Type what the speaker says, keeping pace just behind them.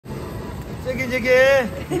Jiggy.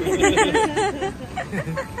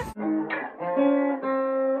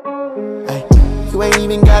 Hey, you ain't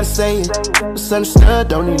even gotta say it. It's understood,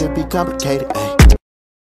 don't need to be complicated. Hey.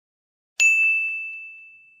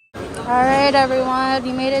 Alright everyone,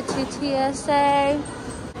 we made it to TSA.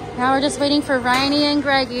 Now we're just waiting for Ronny and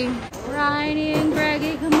Greggy. Ronny and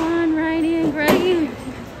Greggy, come on, Ronny and Greggy.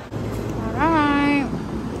 Alright.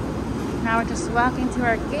 Now we're just walking to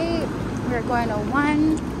our gate. We're going to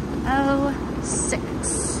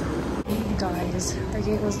 106. Guys, our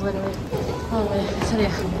gate was literally all the way to the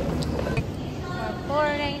We're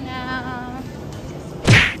boarding now.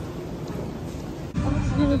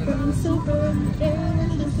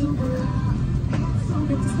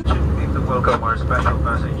 Need to welcome our special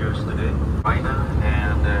passengers today, Ina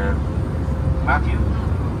and Matthew,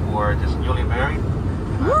 who are just newly married.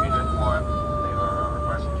 I've been informed they are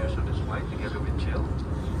our passengers on this flight together with Jill.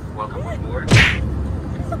 Welcome aboard,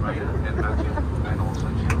 Ina and Matthew, and also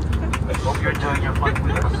Jill. I hope you're enjoying your flight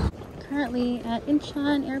with us. Currently at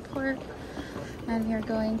Incheon Airport, and we are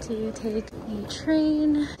going to take a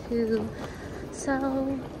train to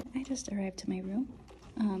Seoul. I just arrived to my room.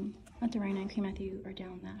 Not the Ronny and Matthew are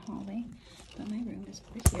down that hallway, but my room is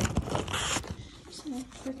over here. So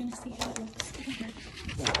we're gonna see how it looks in here.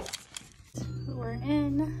 We're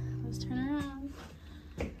in. Let's turn around.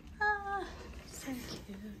 Ah, so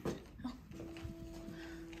cute. Oh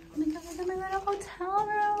my god, I'm in my little hotel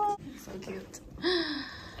room. It's so cute.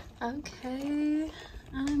 Okay,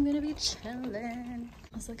 I'm gonna be chilling.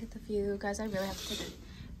 Let's look at the view. Guys, I really have to take a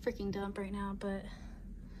freaking dump right now, but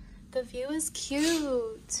the view is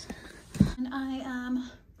cute. And I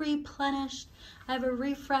am replenished. I have a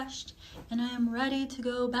refreshed, and I am ready to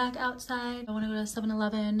go back outside. I want to go to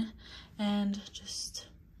 7-Eleven and just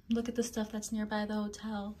look at the stuff that's nearby the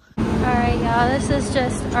hotel. Alright, y'all, this is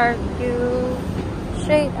just our view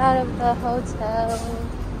straight out of the hotel.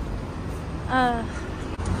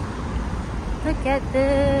 Look at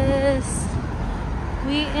this.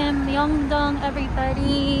 We in Myeongdong,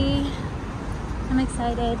 everybody. I'm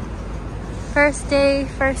excited. First day,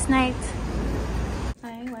 first night.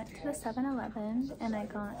 I went to the 7-Eleven and I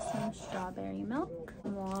got some strawberry milk,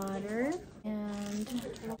 water, and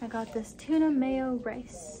I got this tuna mayo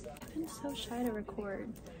rice. I'm so shy to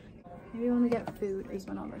record. Maybe when we get food is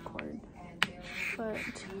when I'll record. But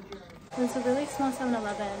it was a really small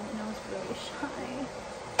 7-Eleven and I was really shy.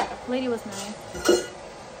 The lady was nice.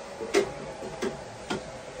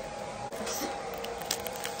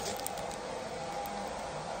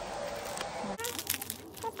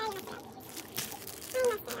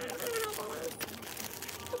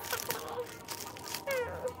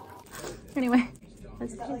 Anyway,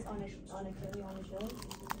 let's do it.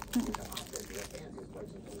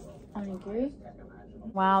 Onigiri?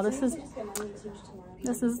 Wow, this is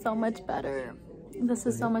so much better. This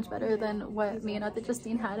is so much better than what me and Ate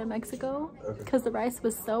Justine had in Mexico because the rice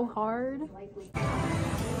was so hard.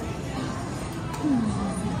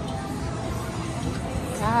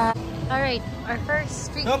 Alright, our first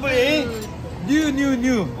street food.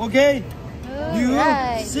 New, okay? New,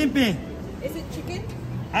 right. simple. Is it chicken?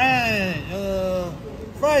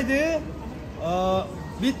 Fried,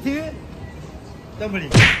 meat,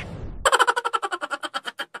 dumpling.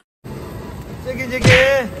 Jiggy.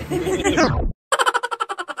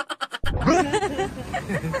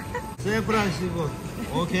 Separate,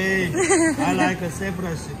 okay. I like a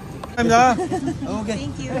separate. Okay.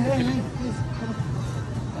 Thank you.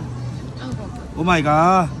 Oh my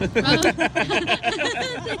god. Thank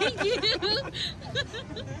you.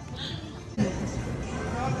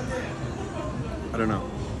 I don't know.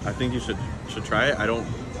 I think you should try it.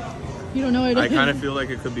 You don't know what it I is? kind of feel like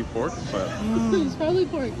it could be pork, but It's probably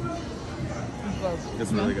pork.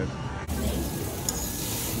 it's really good.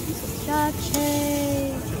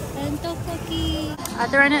 Japchae and tteokbokki.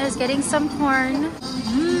 Adarana is getting some corn.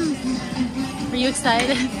 Are you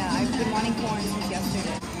excited? Yeah, I've been wanting corn since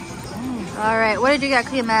yesterday. All right, what did you get,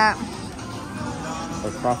 Clemat? A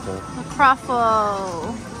croffle. A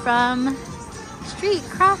croffle from Street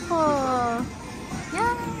Croffle.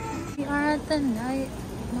 Yeah, we are at the night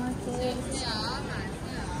market.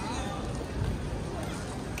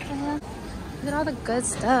 Look at all the good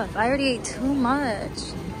stuff. I already ate too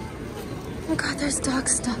much. Oh my god, there's dog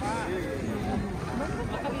stuff.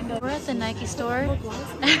 We're at the Nike store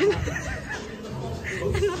and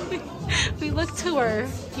we looked to her,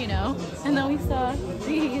 you know, and then we saw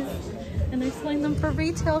these and they're selling them for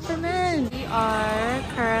retail for men. We are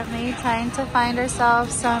currently trying to find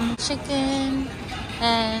ourselves some chicken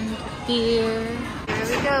and beer. Here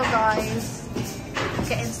we go, guys.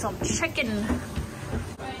 Getting some chicken.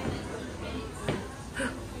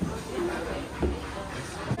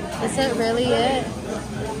 Is it really it?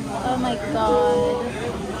 Oh my god.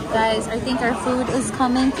 Guys, I think our food is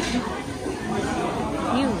coming.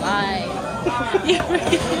 You lie. You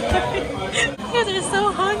really lie. You guys are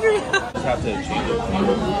so hungry. Just have to change it.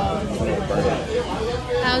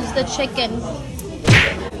 How's the chicken?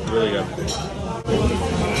 Really good.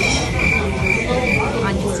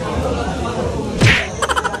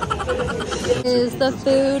 The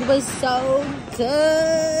food was so good.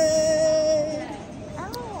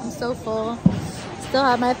 I'm so full. Still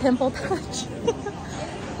have my pimple patch.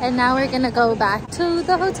 And now we're gonna go back to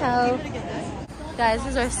the hotel. Guys,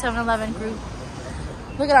 this is our 7-Eleven group.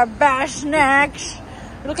 Look at our bag of snacks.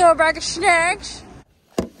 Look at our bag of snacks.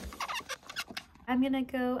 I'm gonna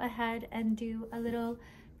go ahead and do a little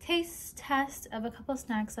taste test of a couple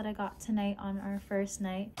snacks that I got tonight on our first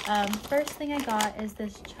night. First thing I got is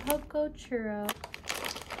this choco churro.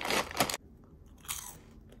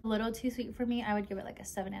 A little too sweet for me. I would give it like a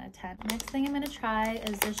 7 out of 10. Next thing I'm gonna try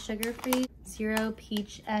is this sugar-free zero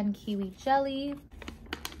peach and kiwi jelly.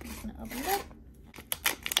 I'm gonna open it up.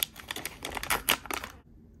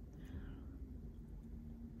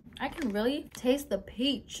 I can really taste the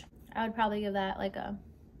peach. I would probably give that like a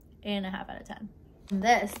 8.5 out of 10.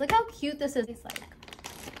 This, look how cute this is. It's like,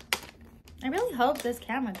 I really hope this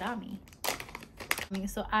camera got me.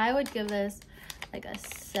 So I would give this like a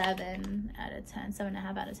 7 out of 10,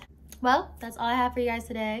 7.5 out of 10. Well, that's all I have for you guys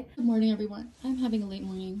today. Good morning, everyone. I'm having a late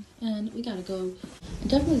morning and we gotta go. I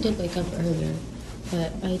definitely did wake up earlier,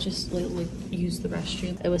 but I just like used the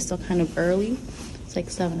restroom. It was still kind of early. It's like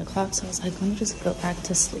 7 o'clock, so I was like, let me just go back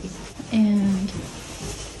to sleep. And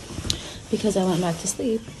because I went back to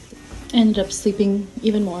sleep, I ended up sleeping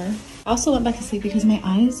even more. I also went back to sleep because my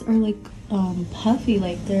eyes are like puffy,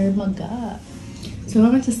 like they're mug up. So I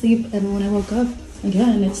went back to sleep, and when I woke up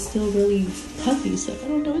again, it's still really puffy, so I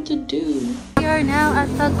don't know what to do. We are now at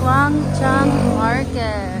the Gwangjang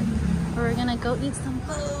Market. We're gonna go eat some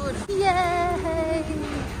food. Yay!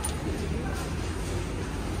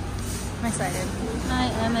 I'm excited. I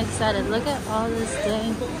am excited. Look at all this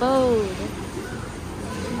dang food.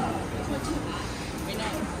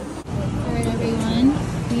 Alright everyone,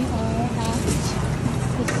 we are at the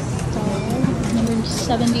stall number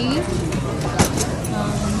 70.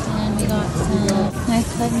 And we got some nice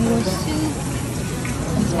cut noodle soup,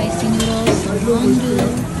 some spicy noodles, some mandu,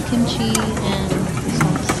 kimchi, and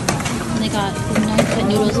sauce. And they got the nice cut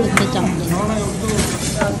noodles with the dumplings.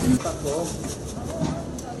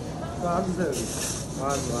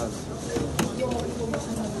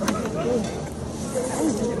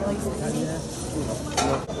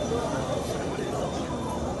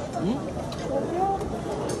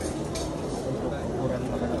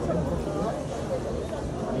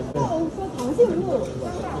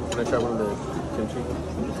 Can I try one of the kimchi?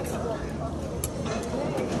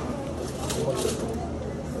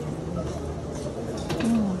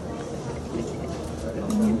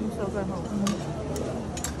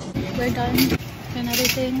 We're done and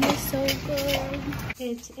everything was so good.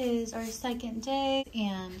 It is our second day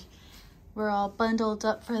and we're all bundled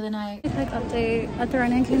up for the night. Quick update at the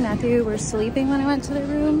Ronary and Matthew were sleeping when I went to their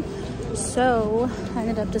room, so I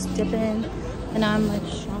ended up just dipping and now I'm like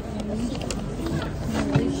shopping. I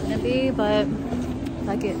really shouldn't be, but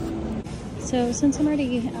fuck it. So since I'm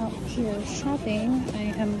already out here shopping,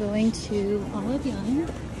 I am going to Olive Young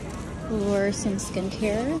for some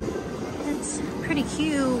skincare. It's pretty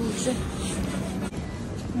huge.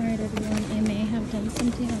 Alright everyone, I may have done some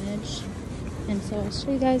damage, and so I'll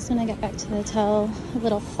show you guys when I get back to the hotel a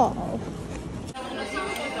little haul.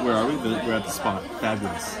 Where are we? We're at the spot.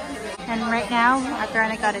 Fabulous. And right now, after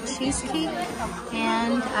I got a cheesecake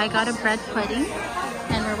and I got a bread pudding,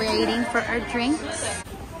 and we're waiting for our drinks.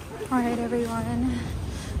 Alright everyone,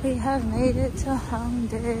 we have made it to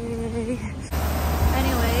Hongdae.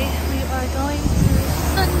 Anyway, we are going to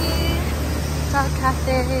Sunny Dog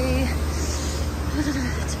Cafe.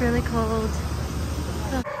 It's really cold.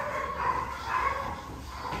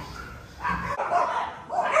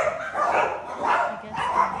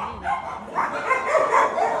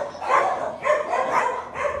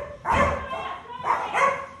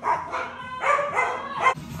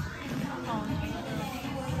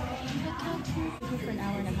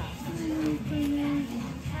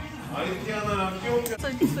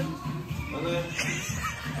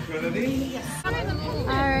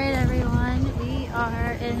 Alright everyone, we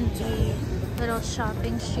are in the little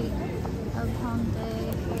shopping street of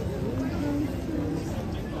Hongdae.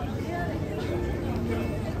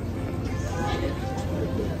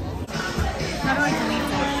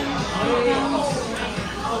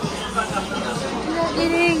 We're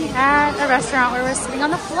eating at a restaurant where we're sitting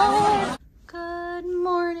on the floor. Good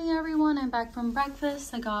morning everyone, I'm back from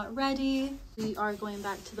breakfast. I got ready. We are going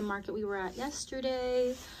back to the market we were at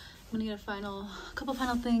yesterday. I'm gonna get a couple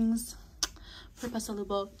final things for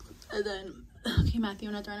pasalubok, and then okay, Matthew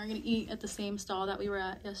and I are gonna eat at the same stall that we were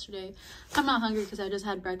at yesterday. I'm not hungry because I just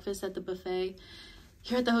had breakfast at the buffet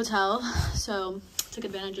here at the hotel, so took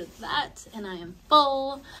advantage of that, and I am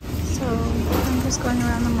full. So I'm just going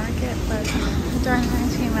around the market, but Darn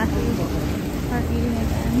and Matthew are eating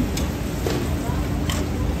again.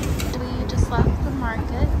 We just left the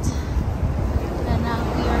market, and now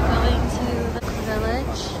we are going to the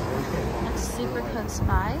village. It's super close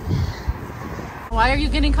by. Why are you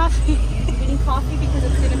getting coffee? I'm getting coffee because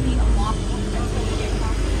it's gonna be a lot longer until we get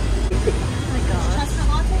coffee. Oh my god. Chestnut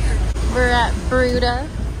latte or? We're at Bruda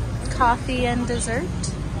Coffee and Dessert.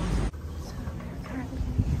 So we're currently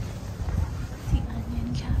at the Onion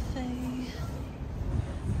Cafe.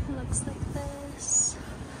 It looks like this.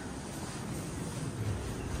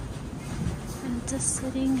 And just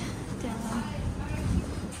sitting down.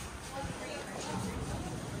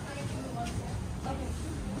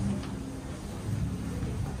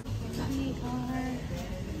 We are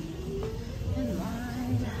in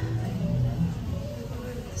line.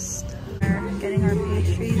 We're getting our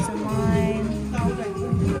pastries in line.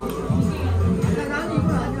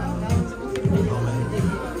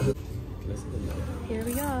 Here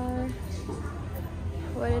we are.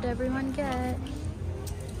 What did everyone get?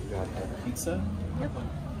 We got a pizza. Yep.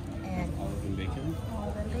 And Olive and bacon.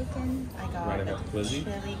 Olive and bacon. I got Right, I got the glizzy.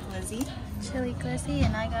 chili glizzy. Chili glizzy,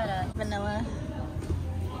 and I got a vanilla.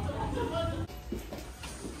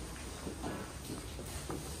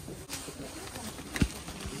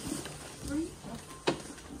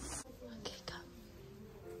 Okay, come.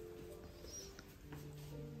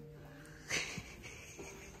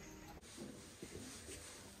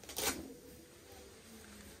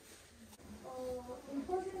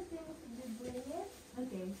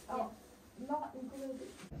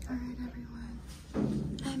 Alright everyone,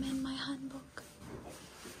 I'm in my hanbok.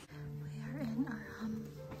 We are in our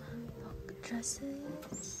hanbok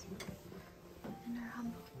dresses and our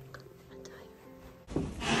hanbok attire.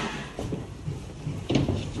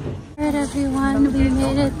 Alright everyone, we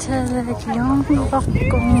made it to the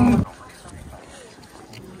Gyeongbokgung.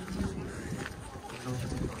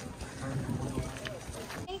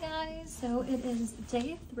 Hey guys, so it is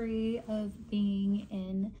day 3 of being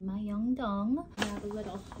in Myeongdong. I have a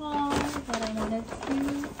little haul that I wanted to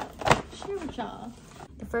share with y'all.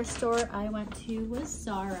 The first store I went to was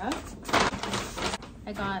Zara.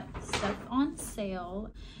 I got stuff on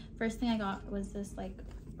sale. First thing I got was this like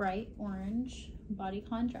bright orange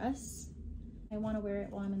bodycon dress. I want to wear it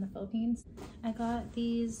while I'm in the Philippines. I got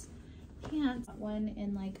these pants, one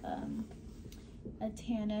in like a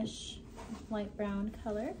tannish light brown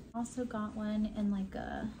color. Also got one in like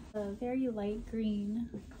a very light green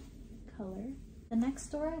color. The next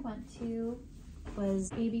store I went to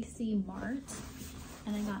was ABC Mart,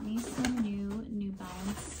 and I got me some New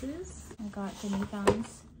Balances. I got the New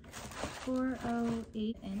Balance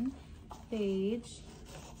 408 in beige,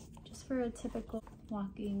 just for a typical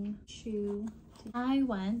walking shoe. I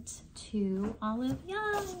went to Olive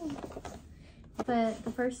Young, but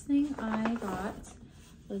the first thing I got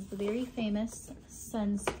was the very famous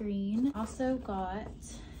sunscreen. Also got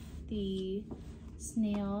the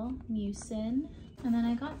snail mucin, and then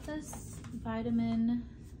I got this vitamin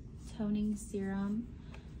toning serum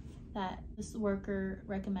that this worker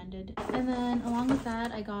recommended. And then along with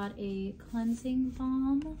that, I got a cleansing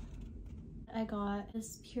balm. I got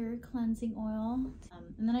this pure cleansing oil,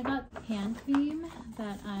 and then I got hand cream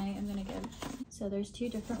that I am gonna give. So there's 2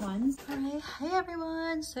 different ones. All right, hi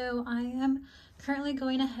everyone. So I am currently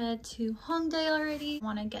going ahead to Hongdae already. I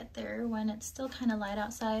want to get there when it's still kind of light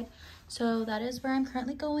outside. So that is where I'm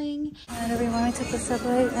currently going. All right everyone, I took the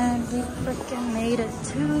subway and we freaking made it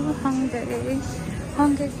to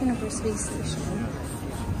Hongdae University Station.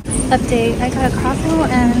 Update, I got a cocktail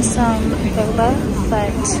and some boba, but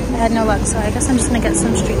I had no luck, so I guess I'm just gonna get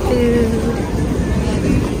some street food.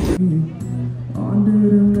 Under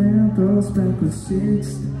the lamp, those back with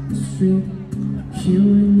 6th Street,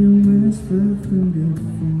 hearing you whisper from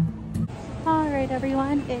before. Alright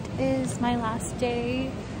everyone, it is my last day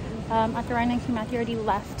at the Ronary and I. Matthew already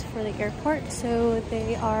left for the airport, so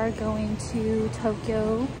they are going to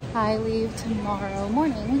Tokyo. I leave tomorrow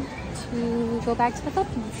morning to go back to the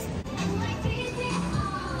Philippines.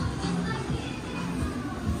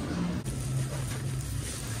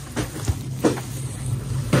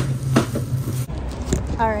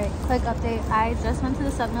 Alright, quick update. I just went to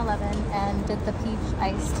the 7-Eleven and did the peach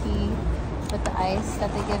iced tea with the ice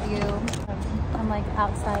that they give you. I'm like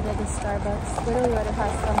outside of the Starbucks, literally right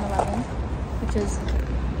across 7-Eleven, which is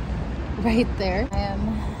right there. I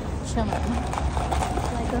am chilling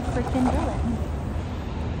like a freaking villain.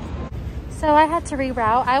 So I had to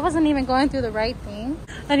reroute. I wasn't even going through the right thing.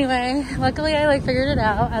 Anyway, luckily I like figured it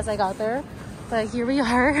out as I got there. But here we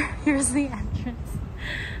are. Here's the entrance.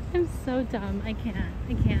 I'm so dumb. I can't.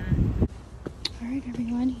 All right,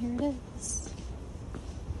 everyone, here it is.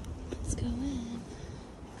 Let's go in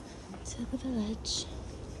to the village.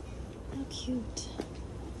 How cute.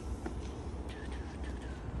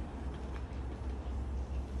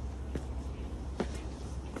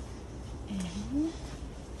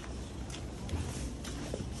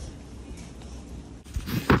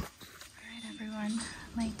 And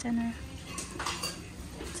late dinner.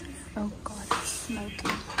 Oh god, it's smoky.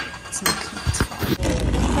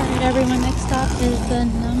 Alright everyone, next stop is the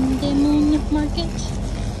Namdaemun market.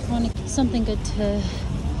 I want something good to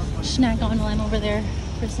snack on while I'm over there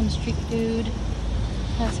for some street food.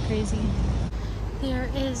 That's crazy. There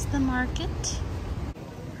is the market.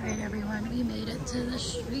 Alright everyone, we made it to the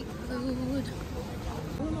street food.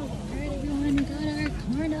 Alright everyone, we got our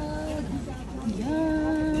corn dog.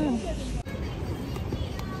 Yum!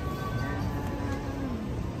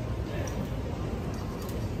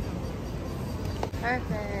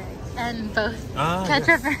 Perfect. And both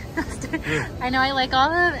ketchup and mustard. Yeah. I know I like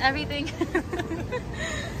all of everything.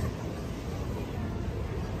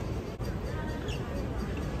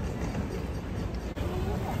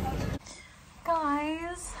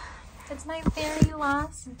 Guys, it's my very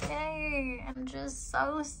last day. I'm just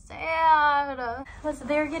so sad. It was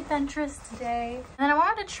very adventurous today. And then I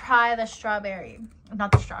wanted to try the strawberry.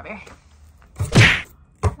 Not the strawberry.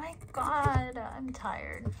 Oh my god, I'm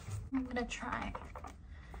tired. I'm gonna try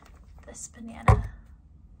this banana.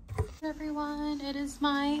 Everyone, it is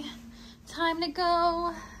my time to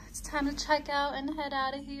go. It's time to check out and head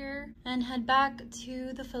out of here and head back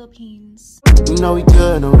to the Philippines. You know we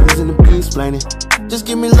good, no reason to be explaining. Just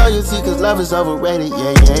give me loyalty, cause love is overrated,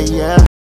 yeah, yeah, yeah.